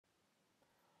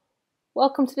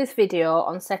Welcome to this video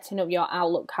on setting up your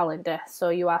Outlook calendar so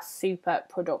you are super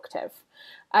productive.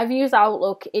 I've used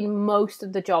Outlook in most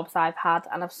of the jobs I've had,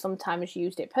 and I've sometimes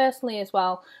used it personally as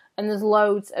well, and there's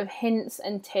loads of hints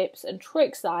and tips and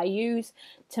tricks that I use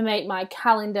to make my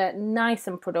calendar nice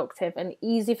and productive and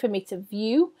easy for me to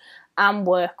view and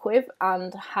work with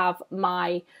and have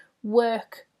my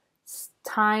work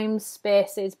times,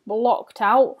 spaces blocked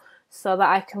out so that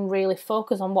I can really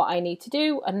focus on what I need to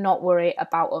do and not worry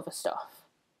about other stuff.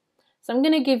 So I'm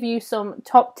going to give you some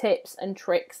top tips and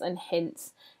tricks and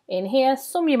hints in here.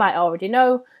 Some you might already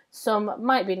know, some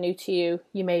might be new to you.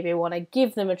 You maybe want to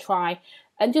give them a try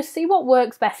and just see what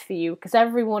works best for you, because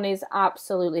everyone is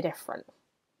absolutely different.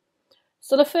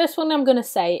 So the first one I'm going to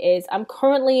say is I'm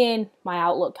currently in my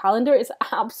Outlook calendar. It's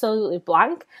absolutely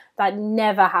blank. That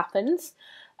never happens.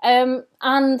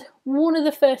 And one of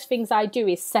the first things I do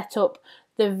is set up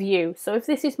the view. So if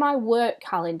this is my work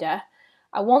calendar,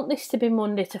 I want this to be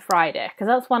Monday to Friday because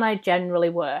that's when I generally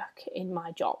work in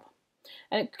my job.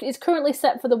 And it's currently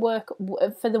set for the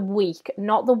week,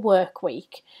 not the work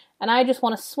week. And I just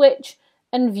want to switch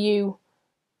and view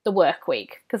the work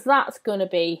week because that's going to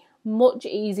be much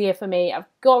easier for me. I've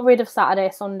got rid of Saturday,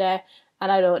 Sunday,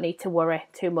 and I don't need to worry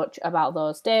too much about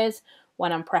those days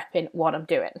when I'm prepping what I'm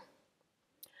doing.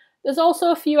 There's also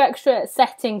a few extra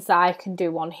settings that I can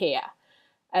do on here.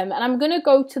 And I'm going to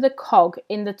go to the cog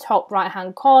in the top right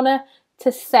hand corner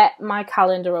to set my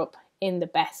calendar up in the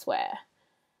best way.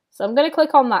 So I'm going to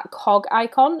click on that cog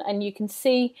icon, and you can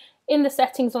see in the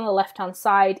settings on the left hand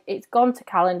side, it's gone to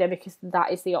calendar because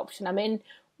that is the option I'm in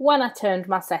when I turned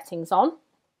my settings on.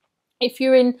 If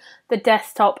you're in the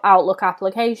desktop Outlook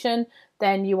application,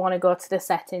 then you want to go to the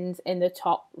settings in the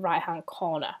top right hand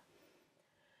corner.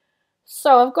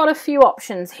 So I've got a few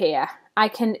options here. I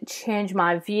can change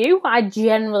my view. I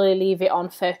generally leave it on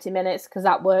 30 minutes because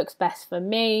that works best for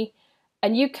me.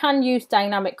 And you can use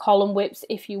dynamic column whips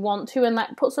if you want to, and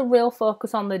that puts a real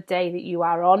focus on the day that you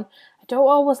are on. I don't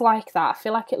always like that. I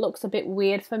feel like it looks a bit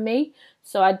weird for me,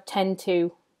 so I tend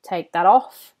to take that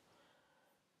off.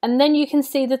 And then you can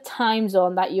see the time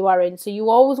zone that you are in. So you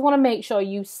always want to make sure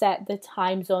you set the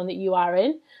time zone that you are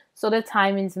in so the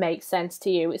timings make sense to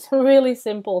you. It's a really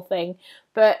simple thing,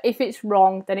 but if it's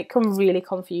wrong, then it can really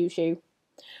confuse you.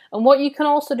 And what you can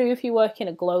also do if you work in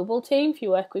a global team, if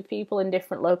you work with people in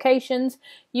different locations,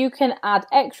 you can add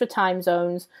extra time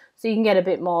zones so you can get a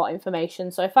bit more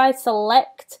information. So if I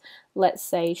select, let's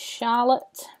say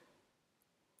Charlotte,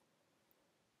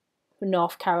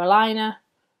 North Carolina,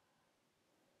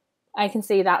 I can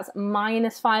see that's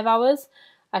 -5 hours.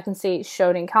 I can see it's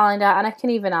shown in calendar, and I can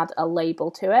even add a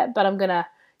label to it, but I'm going to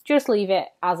just leave it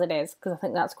as it is because I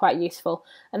think that's quite useful.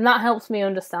 And that helps me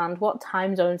understand what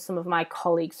time zones some of my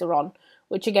colleagues are on,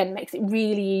 which again makes it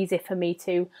really easy for me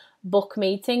to book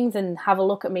meetings and have a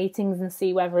look at meetings and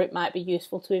see whether it might be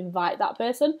useful to invite that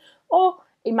person, or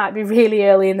it might be really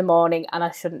early in the morning and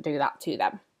I shouldn't do that to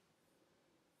them.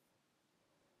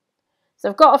 So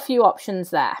I've got a few options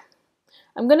there.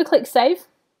 I'm going to click save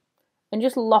and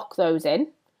just lock those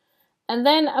in. And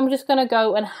then I'm just going to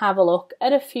go and have a look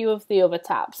at a few of the other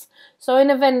tabs. So in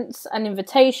events and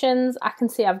invitations, I can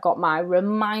see I've got my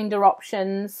reminder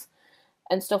options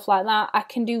and stuff like that. I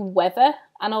can do weather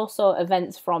and also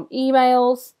events from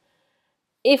emails.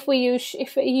 If you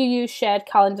use shared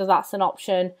calendar, that's an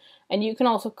option. And you can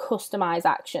also customize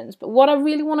actions. But what I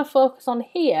really want to focus on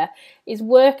here is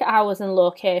work hours and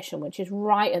location, which is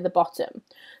right at the bottom.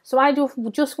 So I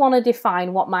just want to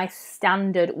define what my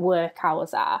standard work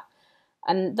hours are.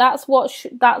 And that's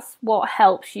what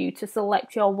helps you to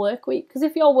select your work week. Because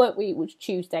if your work week was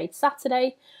Tuesday to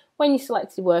Saturday, when you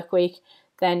selected work week,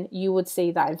 then you would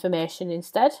see that information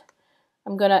instead.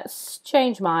 I'm going to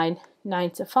change mine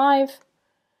 9 to 5.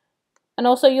 And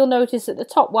also you'll notice at the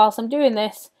top, whilst I'm doing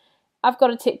this, I've got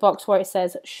a tick box where it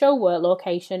says show work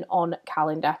location on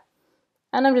calendar.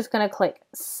 And I'm just going to click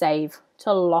save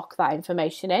to lock that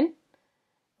information in.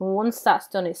 Once that's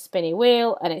done, it's spinny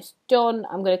wheel and it's done.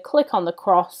 I'm going to click on the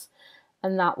cross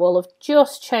and that will have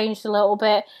just changed a little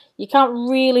bit. You can't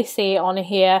really see it on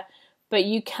here, but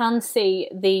you can see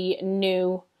the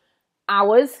new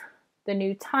hours, the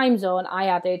new time zone I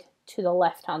added to the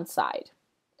left hand side.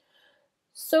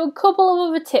 So a couple of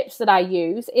other tips that I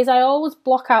use is I always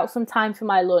block out some time for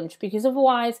my lunch, because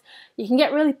otherwise you can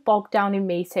get really bogged down in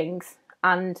meetings,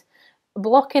 and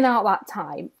blocking out that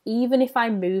time, even if I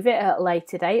move it at a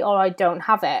later date or I don't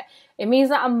have it, it means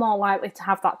that I'm more likely to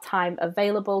have that time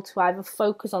available to either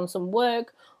focus on some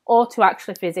work or to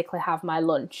actually physically have my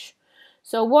lunch.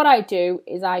 So what I do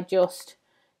is I just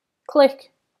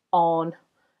click on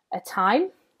a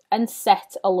time and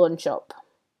set a lunch up.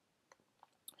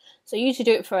 So you usually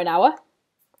do it for an hour.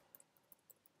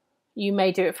 You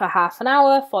may do it for half an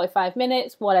hour, 45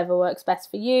 minutes, whatever works best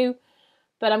for you.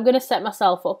 But I'm going to set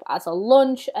myself up as a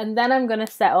lunch, and then I'm going to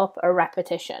set up a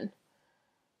repetition.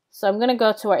 So I'm going to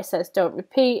go to where it says don't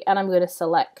repeat, and I'm going to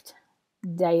select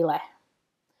daily.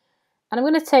 And I'm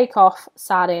going to take off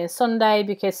Saturday and Sunday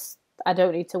because I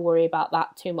don't need to worry about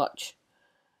that too much.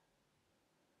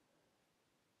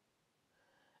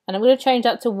 And I'm going to change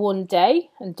that to one day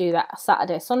and do that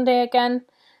Saturday, Sunday again.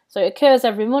 So it occurs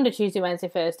every Monday, Tuesday, Wednesday,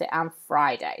 Thursday and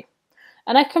Friday.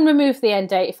 And I can remove the end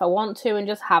date if I want to and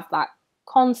just have that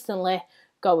constantly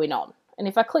going on. And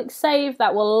if I click save,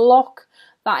 that will lock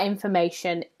that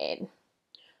information in.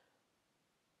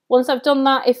 Once I've done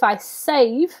that, if I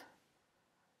save,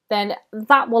 then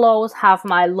that will always have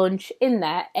my lunch in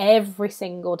there every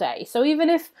single day. So even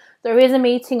if there is a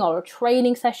meeting or a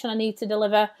training session I need to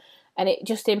deliver and it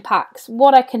just impacts,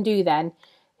 what I can do then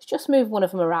is just move one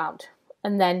of them around.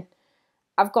 And then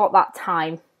I've got that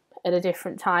time at a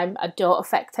different time. I don't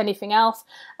affect anything else.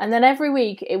 And then every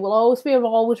week it will always be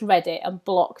always ready and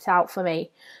blocked out for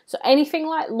me. So anything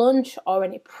like lunch or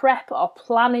any prep or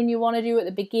planning you want to do at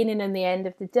the beginning and the end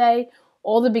of the day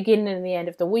or the beginning and the end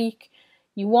of the week,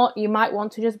 you might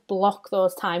want to just block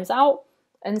those times out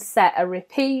and set a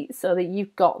repeat so that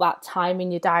you've got that time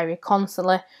in your diary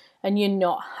constantly and you're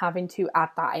not having to add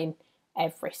that in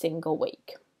every single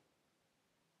week.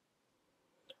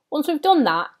 Once we've done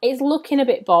that, it's looking a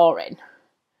bit boring.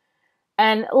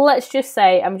 And let's just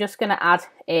say I'm just going to add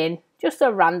in just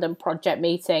a random project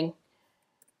meeting.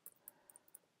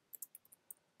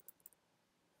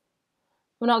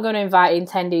 I'm not going to invite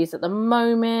attendees at the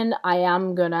moment. I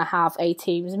am going to have a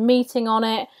Teams meeting on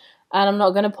it. And I'm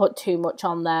not going to put too much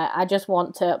on there. I just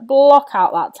want to block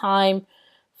out that time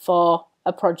for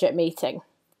a project meeting.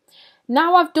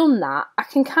 Now I've done that, I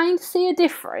can kind of see a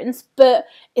difference, but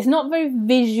it's not very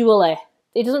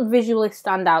it doesn't visually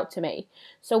stand out to me.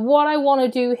 So what I want to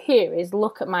do here is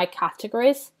look at my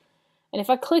categories. And if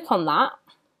I click on that,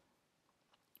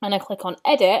 and I click on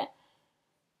edit,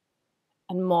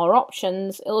 and more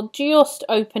options, it'll just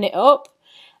open it up.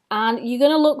 And you're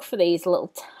going to look for these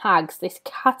little tags, this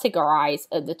categorize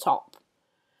at the top.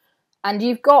 And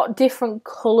you've got different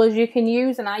colours you can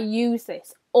use, and I use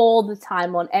this all the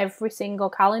time on every single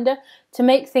calendar to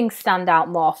make things stand out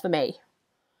more for me.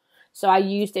 So I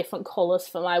use different colours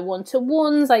for my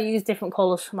one-to-ones, I use different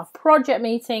colours for my project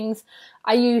meetings,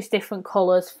 I use different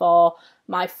colours for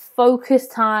my focus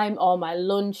time or my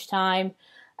lunch time,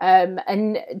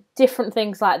 and different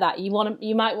things like that. You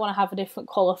might want to have a different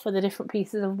colour for the different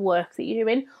pieces of work that you're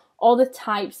doing, or the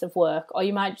types of work, or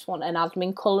you might just want an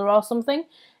admin colour or something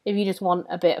if you just want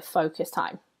a bit of focus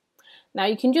time. Now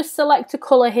you can just select a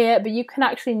colour here, but you can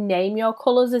actually name your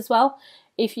colours as well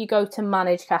if you go to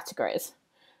manage categories.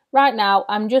 Right now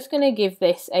I'm just going to give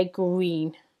this a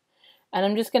green and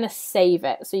I'm just going to save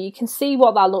it so you can see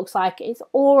what that looks like. It's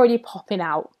already popping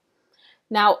out.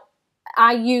 Now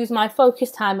I use my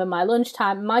focus time and my lunch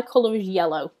time. My colour is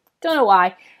yellow. Don't know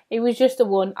why. It was just a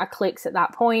one I clicked at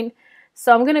that point.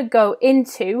 So I'm going to go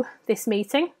into this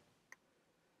meeting,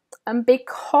 and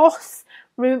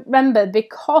remember,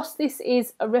 because this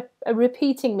is a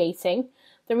repeating meeting,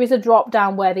 there is a drop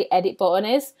down where the edit button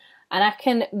is, and I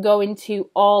can go into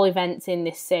all events in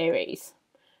this series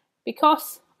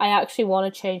because I actually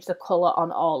want to change the colour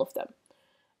on all of them.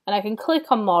 And I can click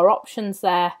on more options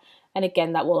there, and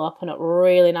again that will open up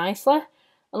really nicely.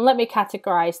 And let me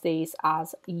categorise these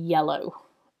as yellow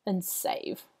and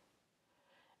save.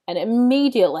 And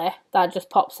immediately that just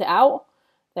pops it out.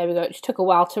 There we go. It just took a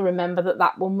while to remember that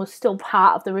that one was still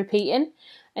part of the repeating.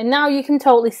 And now you can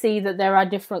totally see that there are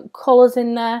different colours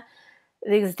in there.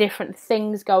 There's different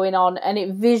things going on, and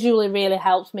it visually really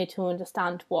helps me to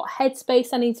understand what headspace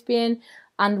I need to be in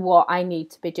and what I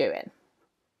need to be doing.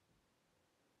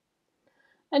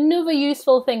 Another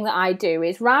useful thing that I do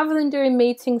is, rather than doing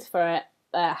meetings for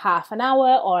half an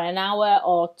hour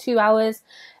or 2 hours,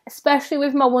 especially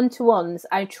with my one-to-ones,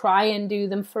 I try and do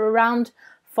them for around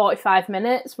 45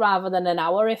 minutes rather than an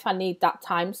hour if I need that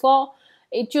time slot.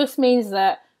 It just means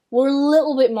that we're a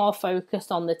little bit more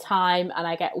focused on the time, and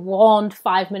I get warned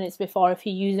 5 minutes before, if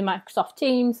you're using Microsoft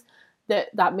Teams,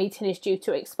 that meeting is due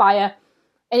to expire.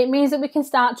 And it means that we can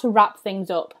start to wrap things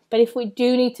up. But if we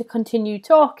do need to continue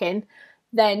talking,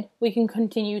 then we can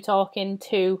continue talking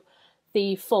to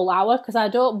the full hour, because I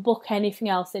don't book anything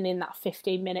else in that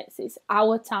 15 minutes. It's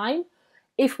our time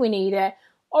if we need it,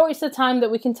 or it's the time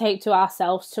that we can take to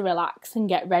ourselves to relax and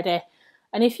get ready.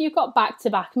 And if you've got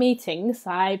back-to-back meetings,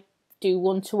 I do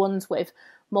one-to-ones with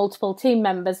multiple team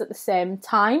members at the same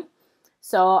time.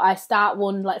 So I start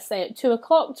one, let's say at 2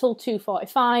 o'clock till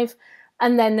 2:45,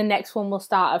 and then the next one will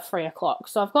start at 3 o'clock.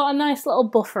 So I've got a nice little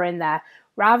buffer in there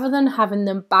rather than having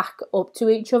them back up to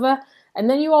each other, and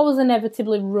then you always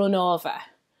inevitably run over.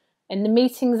 And the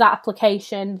meetings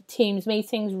application, Teams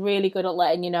meetings, really good at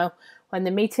letting you know when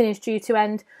the meeting is due to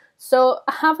end. So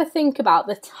have a think about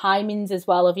the timings as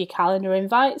well of your calendar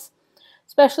invites,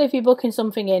 especially if you're booking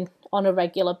something in on a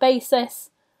regular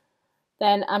basis.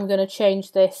 Then I'm going to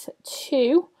change this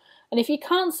to, and if you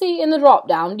can't see it in the drop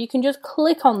down, you can just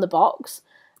click on the box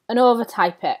and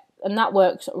overtype it, and that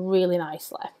works really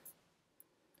nicely.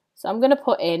 So I'm going to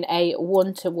put in a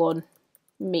one-to-one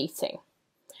meeting.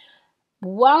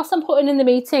 Whilst I'm putting in the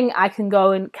meeting, I can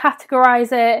go and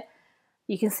categorize it.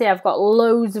 You can see I've got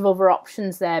loads of other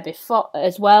options there before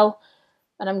as well.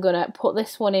 And I'm going to put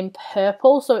this one in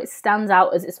purple so it stands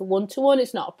out as it's a one-to-one.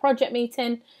 It's not a project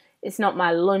meeting. It's not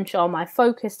my lunch or my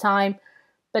focus time,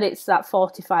 but it's that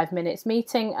 45 minutes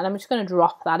meeting. And I'm just going to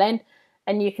drop that in,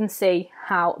 and you can see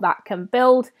how that can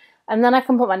build. And then I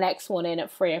can put my next one in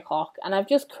at 3 o'clock. And I've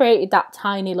just created that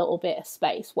tiny little bit of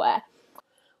space where,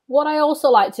 what I also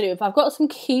like to do, if I've got some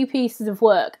key pieces of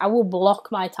work, I will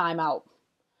block my time out.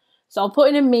 So I'll put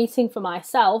in a meeting for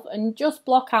myself and just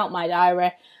block out my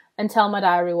diary and tell my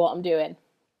diary what I'm doing.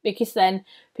 Because then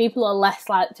people are less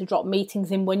likely to drop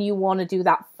meetings in when you want to do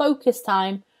that focus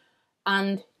time,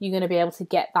 and you're going to be able to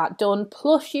get that done.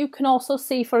 Plus you can also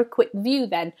see for a quick view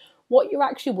then what you're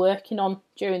actually working on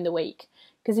during the week.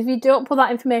 Because if you don't put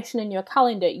that information in your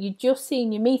calendar, you're just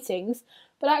seeing your meetings,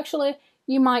 but actually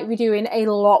you might be doing a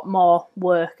lot more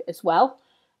work as well.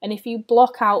 And if you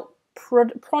block out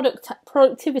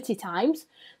productivity times,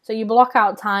 so you block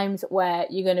out times where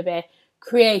you're going to be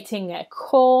creating a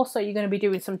course, or you're going to be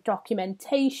doing some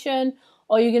documentation,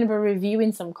 or you're going to be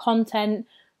reviewing some content,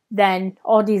 then,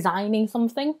 or designing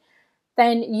something,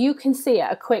 then you can see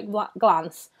at a quick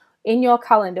glance in your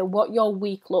calendar what your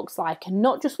week looks like, and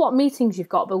not just what meetings you've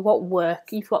got, but what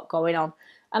work you've got going on.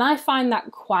 And I find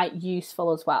that quite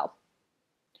useful as well.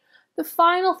 The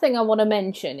final thing I want to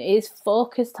mention is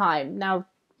focus time. Now,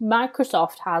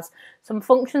 Microsoft has some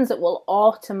functions that will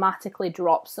automatically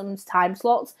drop some time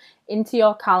slots into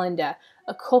your calendar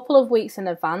a couple of weeks in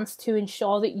advance to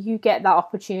ensure that you get that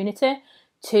opportunity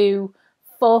to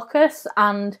focus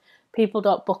and people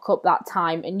don't book up that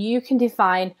time. And you can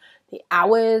define the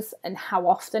hours and how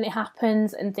often it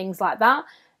happens and things like that.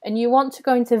 And you want to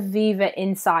go into Viva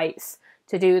Insights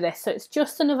to do this. So it's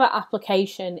just another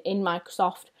application in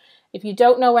Microsoft. If you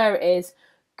don't know where it is,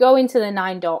 go into the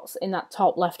 9 dots in that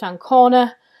top left-hand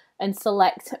corner and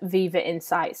select Viva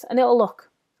Insights, and it'll look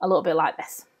a little bit like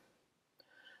this.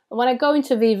 And when I go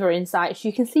into Viva Insights,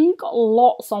 you can see you've got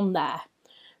lots on there,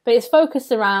 but it's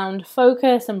focused around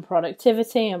focus and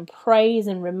productivity and praise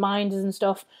and reminders and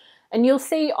stuff. And you'll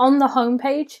see on the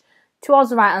homepage, towards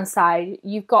the right-hand side,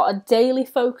 you've got a daily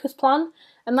focus plan,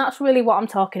 and that's really what I'm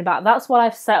talking about. That's what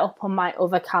I've set up on my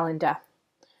other calendar.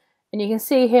 And you can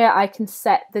see here I can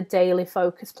set the daily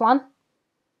focus plan.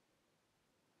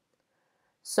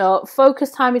 So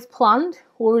focus time is planned.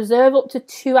 We'll reserve up to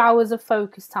 2 hours of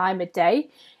focus time a day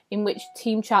in which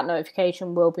team chat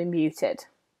notification will be muted.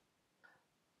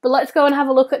 But let's go and have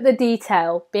a look at the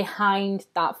detail behind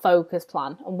that focus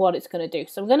plan and what it's going to do.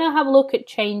 So I'm going to have a look at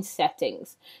change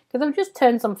settings because I've just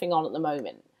turned something on at the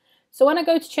moment. So when I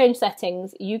go to change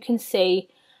settings, you can see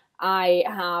I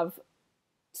have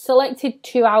selected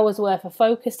 2 hours worth of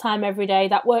focus time every day.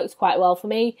 That works quite well for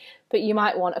me, but you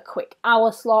might want a quick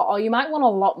hour slot, or you might want a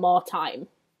lot more time.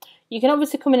 You can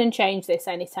obviously come in and change this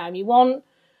anytime you want.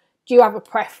 Do you have a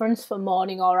preference for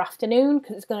morning or afternoon?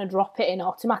 Because it's going to drop it in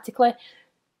automatically.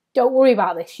 Don't worry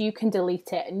about this. You can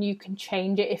delete it and you can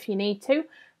change it if you need to,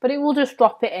 but it will just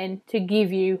drop it in to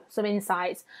give you some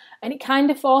insights. And it kind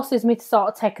of forces me to sort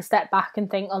of take a step back and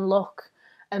think and look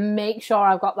and make sure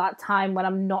I've got that time when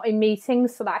I'm not in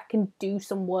meetings so that I can do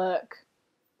some work.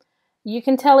 You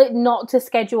can tell it not to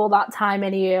schedule that time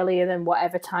any earlier than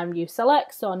whatever time you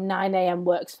select. So 9 AM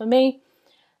works for me.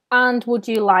 And would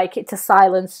you like it to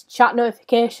silence chat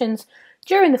notifications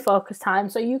during the focus time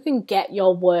so you can get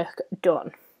your work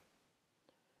done?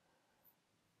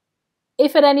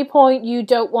 If at any point you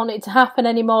don't want it to happen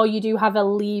anymore, you do have a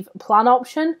leave plan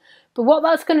option. But what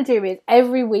that's going to do is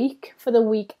every week for the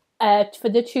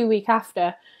 2 week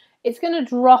after, it's going to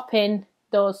drop in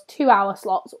those 2 hour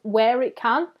slots where it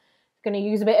can. It's going to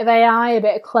use a bit of AI, a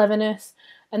bit of cleverness,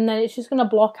 and then it's just going to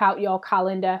block out your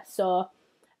calendar. So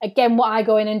again, what I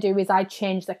go in and do is I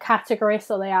change the category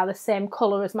so they are the same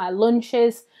colour as my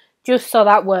lunches, just so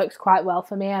that works quite well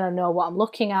for me and I know what I'm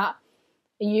looking at.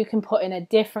 You can put in a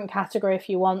different category if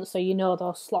you want, so you know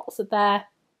those slots are there.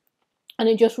 And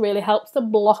it just really helps to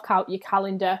block out your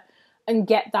calendar and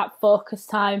get that focus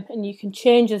time, and you can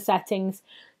change the settings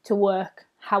to work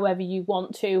however you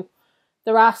want to.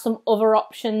 There are some other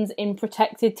options in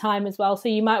protected time as well, so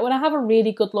you might want to have a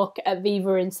really good look at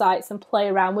Viva Insights and play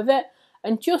around with it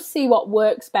and just see what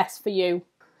works best for you.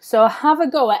 So have a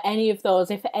go at any of those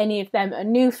if any of them are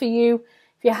new for you.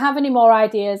 If you have any more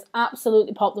ideas,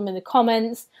 absolutely pop them in the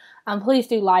comments, and please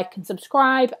do like and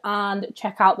subscribe and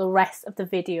check out the rest of the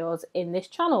videos in this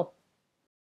channel.